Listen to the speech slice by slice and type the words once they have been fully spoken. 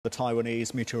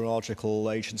Taiwanese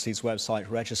Meteorological Agency's website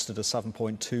registered a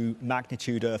 7.2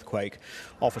 magnitude earthquake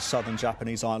off a southern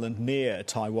Japanese island near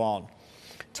Taiwan.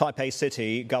 Taipei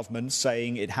City government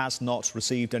saying it has not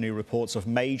received any reports of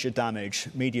major damage.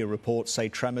 Media reports say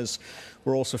tremors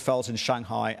were also felt in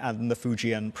Shanghai and in the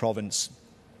Fujian province.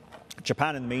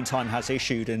 Japan, in the meantime, has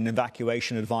issued an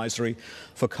evacuation advisory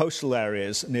for coastal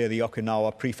areas near the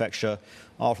Okinawa prefecture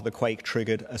after the quake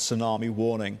triggered a tsunami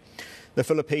warning. The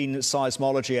Philippine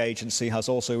Seismology Agency has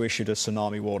also issued a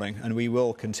tsunami warning, and we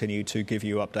will continue to give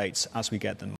you updates as we get them.